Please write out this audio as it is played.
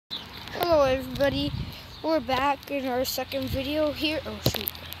everybody, we're back in our second video here. Oh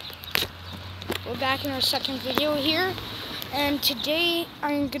shoot. We're back in our second video here, and today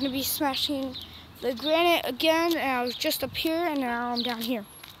I'm going to be smashing the granite again, and I was just up here and now I'm down here.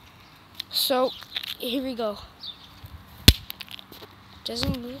 So, here we go.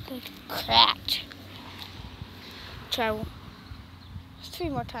 Doesn't look like it cracked. Try 3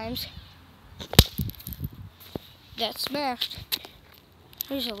 more times. That smashed.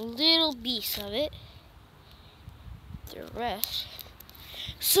 There's a little piece of it. The rest.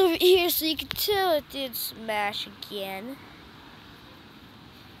 So here, so you can tell it did smash again.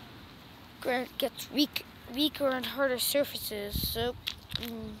 Granite gets weaker and harder surfaces. So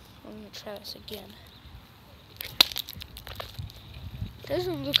I'm gonna try this again.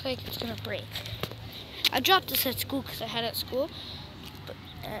 Doesn't look like it's gonna break. I dropped this at school because I had it at school, but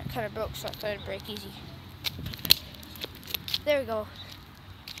it kind of broke, so I thought it'd break easy. There we go.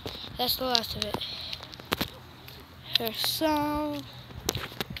 That's the last of it. There's some.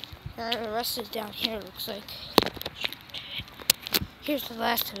 And the rest is down here, it looks like. Here's the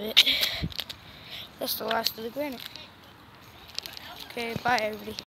last of it. That's the last of the granite. Okay, bye everybody.